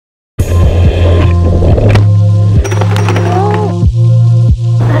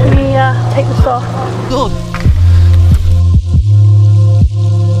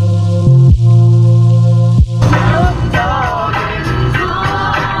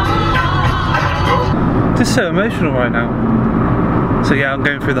so emotional right now. So yeah, I'm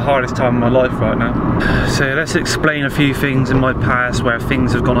going through the hardest time of my life right now. So let's explain a few things in my past where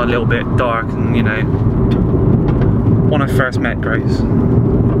things have gone a little bit dark. And you know, when I first met Grace,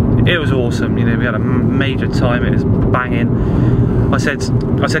 it was awesome. You know, we had a major time. It was banging. I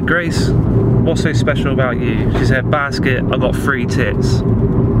said, Grace, what's so special about you? She said, Basket, I got 3 tits.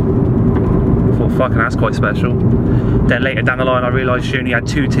 I thought, fucking, that's quite special. Then later down the line, I realised she only had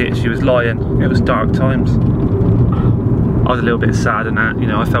 2 tits. She was lying. It was dark times. I was a little bit sad in that. You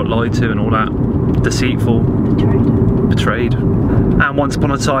know, I felt lied to and all that. Deceitful. Betrayed. And once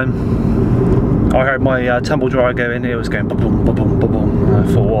upon a time, I heard my tumble dryer go in. It was going ba-boom, ba-boom, ba-boom. I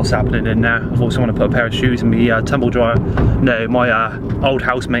thought, what's happening in there? I thought someone had put a pair of shoes in my tumble dryer. No, my old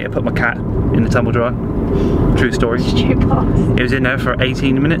housemate had put my cat in the tumble dryer. True story. It was in there for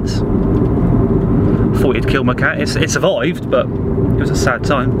 18 minutes. Thought he'd killed my cat. It survived, but it was a sad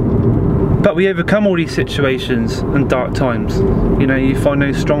time. But we overcome all these situations and dark times. You know, you find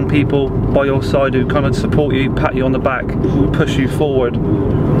those strong people by your side who kind of support you, pat you on the back, who push you forward.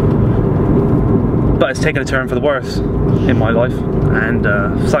 But it's taken a turn for the worse in my life, and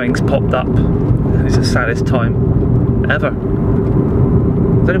something's popped up. It's the saddest time ever.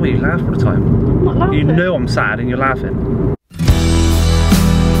 I don't know why you laugh all the time. I'm not laughing. You know I'm sad and you're laughing.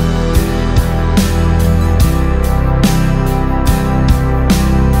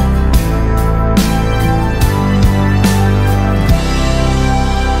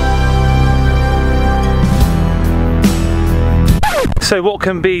 So what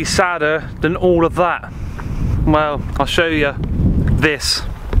can be sadder than all of that? Well, I'll show you this.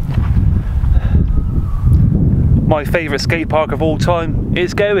 My favourite skate park of all time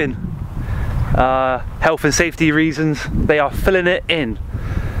is going. Health and safety reasons, they are filling it in.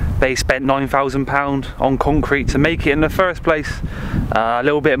 They spent £9,000 on concrete to make it in the first place. A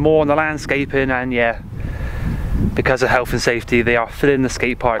little bit more on the landscaping, and yeah, because of health and safety, they are filling the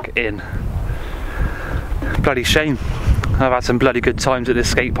skate park in. Bloody shame. I've had some bloody good times at this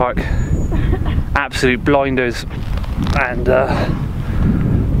skate park. Absolute blinders. And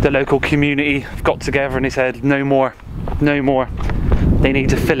the local community got together and they said, no more, no more. They need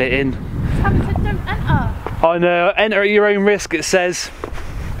to fill it in. Sam said don't enter. I know, enter at your own risk, it says.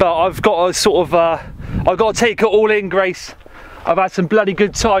 But I've got to sort of, I've got to take it all in, Grace. I've had some bloody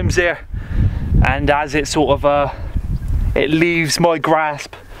good times here. And as it sort of, it leaves my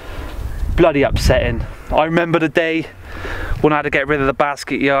grasp, bloody upsetting. I remember the day when I had to get rid of the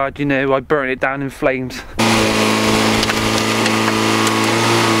basket yard, you know, I burnt it down in flames.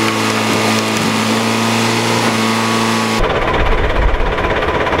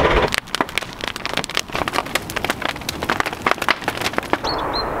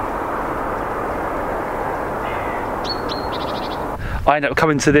 I ended up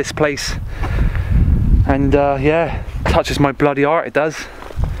coming to this place and yeah, touches my bloody heart, it does.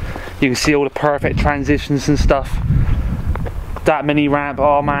 You can see all the perfect transitions and stuff. That mini ramp,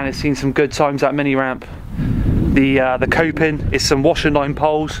 oh man, it's seen some good times, that mini ramp. The coping is some washing line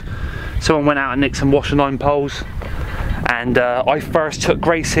poles. Someone went out and nicked some washing line poles. And I first took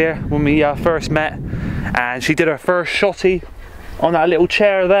Grace here when we first met, and she did her first shotty on that little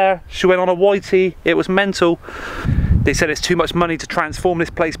chair there. She went on a whitey, it was mental. They said it's too much money to transform this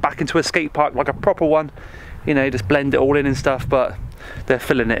place back into a skate park like a proper one. You know, just blend it all in and stuff, but they're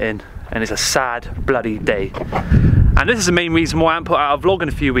filling it in, and it's a sad bloody day. And this is the main reason why I haven't put out a vlog in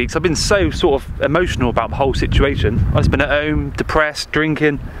a few weeks. I've been so sort of emotional about the whole situation. I've just been at home, depressed,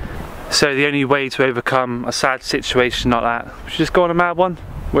 drinking. So the only way to overcome a sad situation like that, we should just go on a mad one.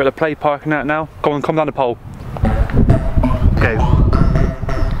 We're at the play park and that now. Go on, come down the pole. Go.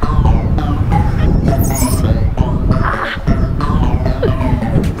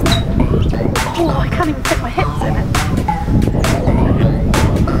 Oh, I can't even put my hips in it.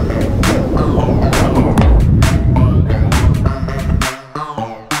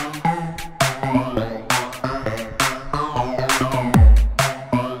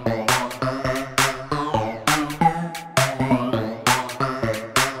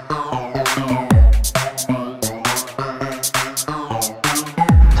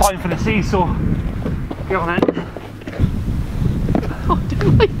 Time for the seesaw. Go on then. Oh, I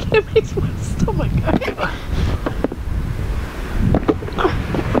don't like it, it makes my stomach go.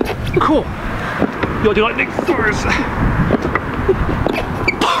 Cool. You gotta do like this first.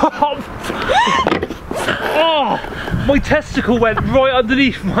 Oh, my testicle went right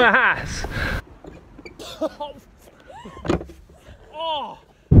underneath my ass. Oh.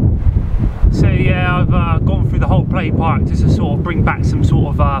 So yeah, I've gone through the whole play park just to sort of bring back some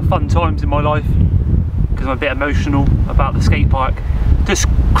sort of fun times in my life, because I'm a bit emotional about the skate park. Just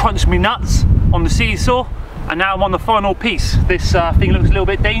crunched me nuts on the seesaw. And now I'm on the final piece. This thing looks a little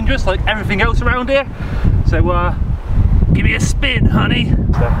bit dangerous, like everything else around here. So give me a spin, honey.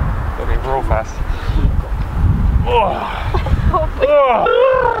 Got me real fast. Oh. Oh.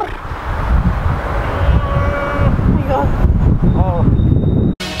 Oh my god. Oh.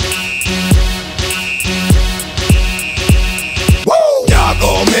 Woo! Y'all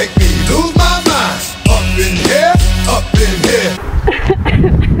gonna make me lose my mind. Up in here, up in here.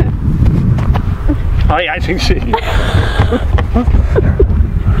 I ain't actually shitting you.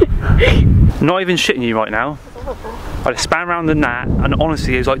 Not even shitting you right now. I just span around the gnat, and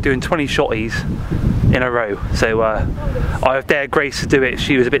honestly it was like doing 20 shotties in a row. So I dared Grace to do it.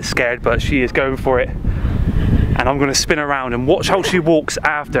 She was a bit scared, but she is going for it. And I'm going to spin around and watch how she walks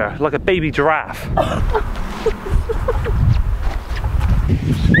after, like a baby giraffe.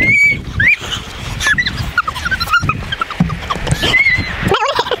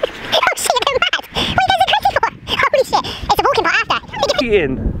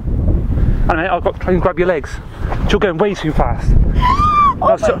 In. I know, I've got to try and grab your legs. You're going way too fast.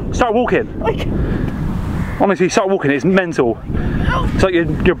 Oh, start walking. Honestly, start walking. It's mental. It's like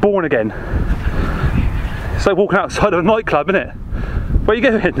you're born again. It's like walking outside of a nightclub, isn't it? Where are you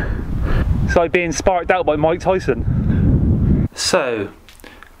going? It's like being sparked out by Mike Tyson. So,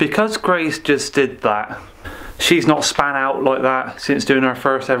 because Grace just did that, she's not span out like that since doing her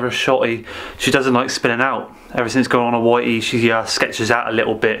first ever shotty. She doesn't like spinning out. Ever since going on a whitey, she sketches out a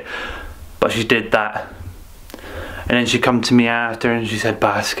little bit, but she did that. And then she come to me after and she said,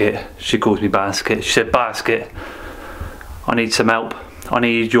 Basket. She calls me Basket. She said, Basket, I need some help. I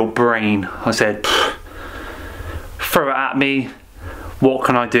need your brain. I said, throw it at me. What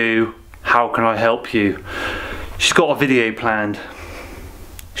can I do? How can I help you? She's got a video planned.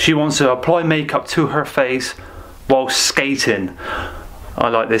 She wants to apply makeup to her face while skating. I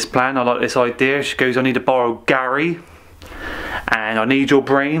like this plan, I like this idea. She goes, I need to borrow Gary, and I need your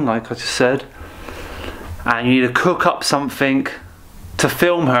brain, like I just said. And you need to cook up something to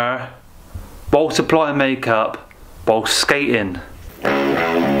film her whilst applying makeup, while skating.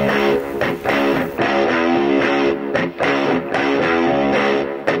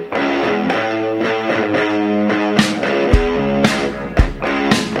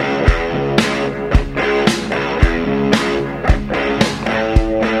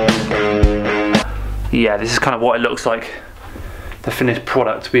 Yeah, this is kind of what it looks like, the finished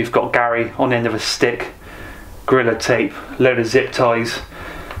product. We've got Gary on the end of a stick, Gorilla Tape, load of zip ties,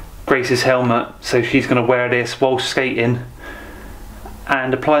 Grace's helmet, so she's going to wear this while skating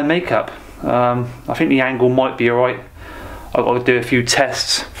and apply makeup. I think the angle might be alright. I've got to do a few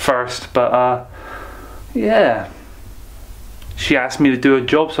tests first, but yeah. She asked me to do a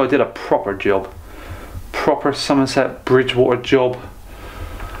job, so I did a proper job. Proper Somerset Bridgewater job.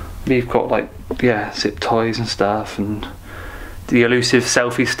 We've got like, yeah, zip ties and stuff, and the elusive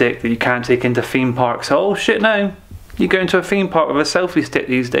selfie stick that you can't take into theme parks. Oh shit, no. You go into a theme park with a selfie stick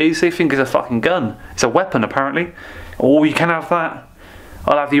these days, they think it's a fucking gun. It's a weapon apparently. Oh, you can have that.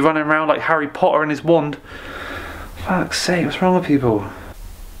 I'll have you running around like Harry Potter and his wand. Fuck's sake, what's wrong with people?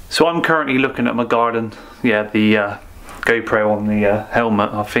 So I'm currently looking at my garden. Yeah, the GoPro on the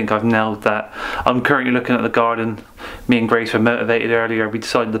helmet, I think I've nailed that. I'm currently looking at the garden. Me and Grace were motivated earlier. We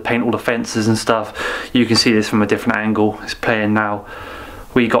decided to paint all the fences and stuff. You can see this from a different angle. It's playing now.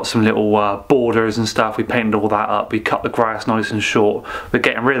 We got some little borders and stuff. We painted all that up. We cut the grass nice and short. We're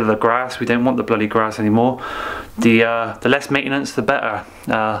getting rid of the grass. We don't want the bloody grass anymore. The less maintenance, the better.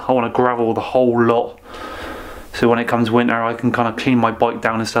 I want to gravel the whole lot. So when it comes winter, I can kind of clean my bike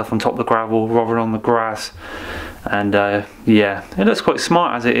down and stuff on top of the gravel rather than on the grass. And yeah, it looks quite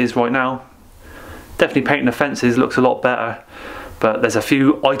smart as it is right now. Definitely painting the fences looks a lot better, but there's a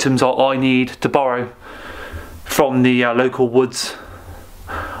few items I need to borrow from the local woods.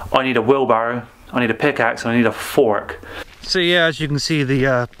 I need a wheelbarrow, I need a pickaxe, and I need a fork. So yeah, as you can see,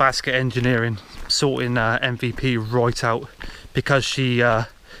 the Basket Engineering sorting MVP right out because she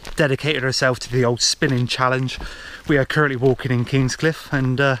dedicated herself to the old spinning challenge. We are currently walking in Kingscliff,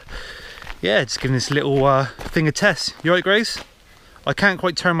 and yeah, just giving this little thing a test. You right, Grace? I can't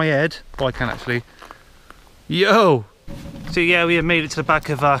quite turn my head. Oh, I can actually. Yo! So yeah, we have made it to the back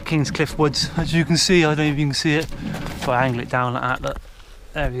of Kingscliff Woods. As you can see, I don't know if you can see it, if I angle it down like that, look.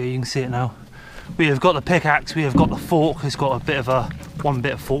 There we go, you can see it now. We have got the pickaxe, we have got the fork, it's got a bit of one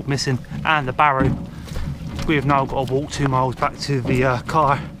bit of fork missing, and the barrow. We have now got to walk 2 miles back to the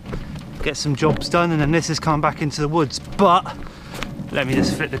car, get some jobs done, and then this is coming back into the woods. But let me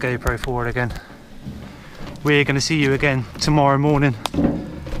just flip the GoPro forward again. We're going to see you again tomorrow morning.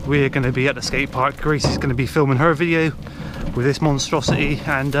 We're going to be at the skate park. Grace is going to be filming her video with this monstrosity,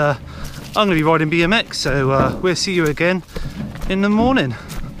 and I'm going to be riding BMX, so we'll see you again in the morning.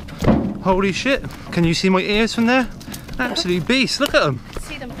 Holy shit, can you see my ears from there? Absolute beast, look at them.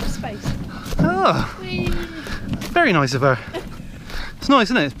 See them from space. Oh, very nice of her. It's nice,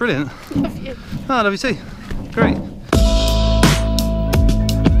 isn't it? It's brilliant. Love you. Oh, I love you too. Great.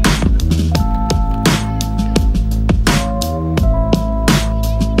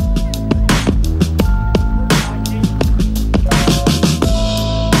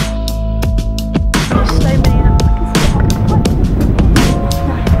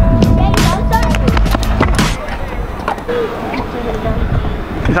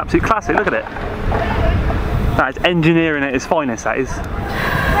 It's absolute classic, look at it. That is engineering at its finest, that is.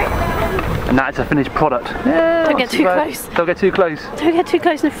 And that is a finished product. Yeah, Don't get too close. Don't get too close. Don't get too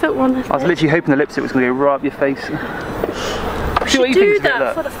close, no foot one. I was literally hoping the lipstick was going to go right up your face. We should do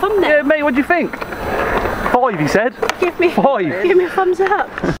that for the thumbnail. Yeah, mate, what do you think? 5, you said? Give me 5. Give me a thumbs up.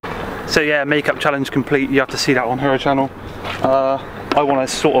 So yeah, makeup challenge complete. You have to see that on her channel. I want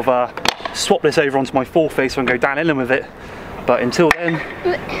to sort of swap this over onto my full face and go down in with it. But until then,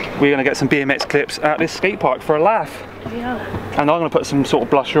 we're going to get some BMX clips at this skate park for a laugh. Yeah. And I'm going to put some sort of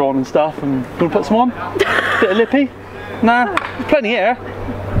blusher on and stuff. And you want to put some on? Bit of lippy? Nah, there's plenty here.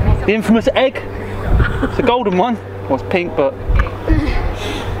 The infamous egg. It's a golden one. Well, it's pink, but...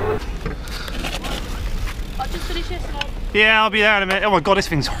 I'll just finish this one. Yeah, I'll be there in a minute. Oh my god, this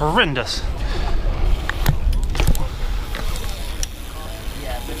thing's horrendous.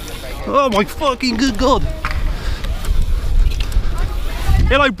 Oh my fucking good god.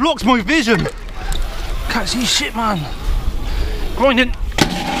 It like blocks my vision. Can't see shit, man. Grinding.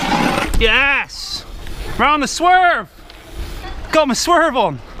 Yes! Round the swerve! Got my swerve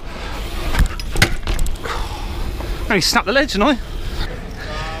on. I only snapped the ledge, didn't I?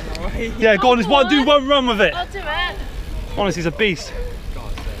 Yeah, go on, just do one run with it. I'll do it. Honestly, he's a beast.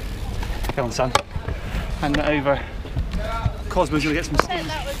 Go on, son. Hand it over. Cosmo's gonna get some steam.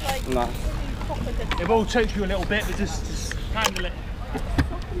 That was like No. It will choke you a little bit, but just handle it.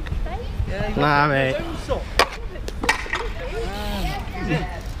 Nah, mate.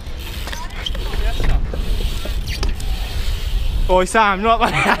 Boy, Sam, not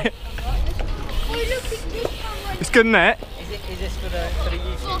like that. It's good, isn't it? Is this for the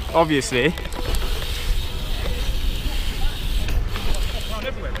YouTube? Obviously.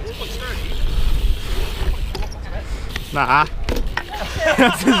 Nah.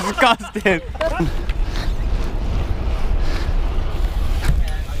 That's disgusting.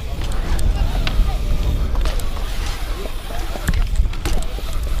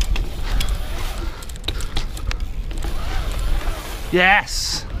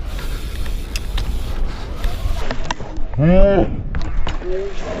 Yes! Oh!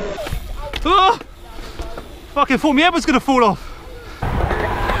 Fucking thought my head was gonna fall off.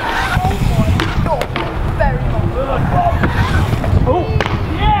 Oh!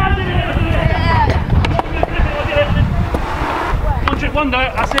 Yeah, I did it! One trick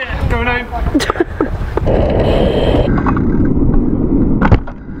wonder, that's it, going home.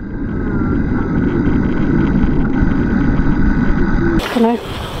 Hello.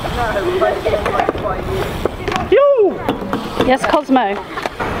 You! Yes, Cosmo.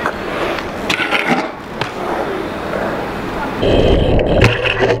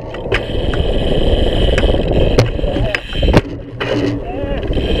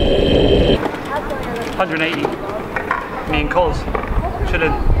 $180. Me and Cos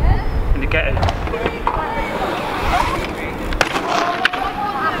chilling in the ghetto.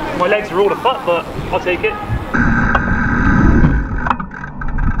 My legs are all a fuck, but I'll take it.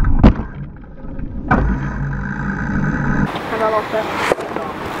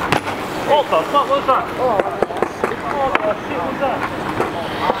 What the fuck was that? Oh the shit was that?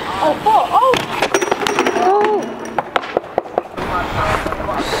 Oh, fuck. Oh! Oh!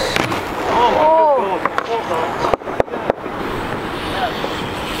 Oh my god.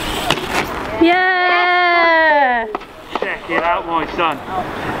 Yeah! Check it out, my son.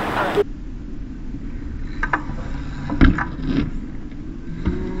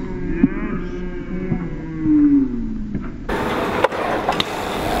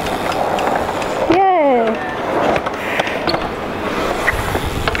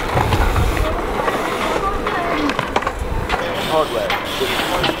 Hardware.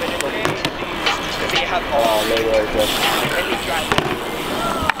 Oh, no worries.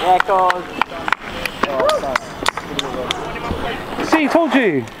 Yeah, See, told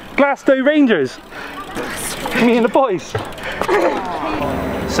you. Glasto Rangers. Me and the boys.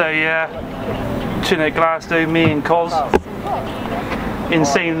 So yeah, chilling at Glasto, me and Cos.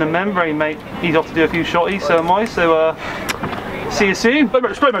 Insane in the membrane, mate. He's off to do a few shotties, so am I. So See you soon.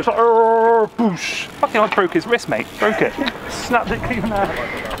 Slow motion, boosh. Fucking I broke his wrist, mate. Broke it. Snapped it clean out.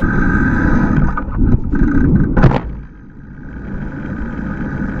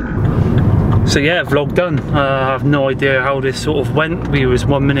 So yeah, vlog done. I have no idea how this sort of went. We was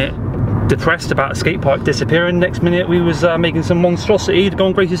 1 minute depressed about a skate park disappearing. Next minute we was making some monstrosity to go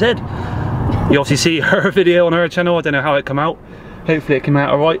on Grace's head. You obviously see her video on her channel. I don't know how it came out. Hopefully it came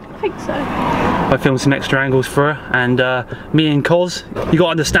out alright. I think so. I filmed some extra angles for her, and me and Cos, you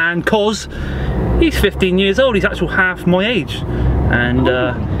gotta understand, Cos, he's 15 years old, he's actually half my age, and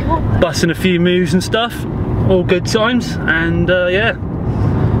busting a few moves and stuff, all good times, and yeah,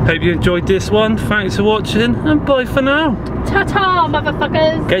 hope you enjoyed this one. Thanks for watching, and bye for now. Ta-ta,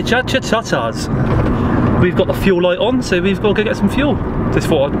 motherfuckers. Get your tatas. We've got the fuel light on, so we've got to go get some fuel. Just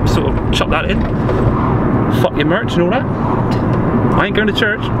thought I'd sort of chuck that in. Fuck your merch and all that. I ain't going to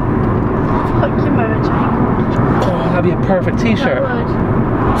church. Fuck your merch, Oh, that'd be a perfect t-shirt.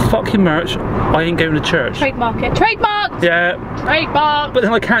 Fuck your merch, I ain't going to church. Trademark it. Trademark! Yeah. Trademark! But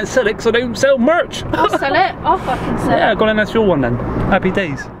then I can't sell it because I don't sell merch. I'll sell it. I'll fucking sell it. Yeah, go on and that's your one then. Happy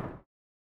days.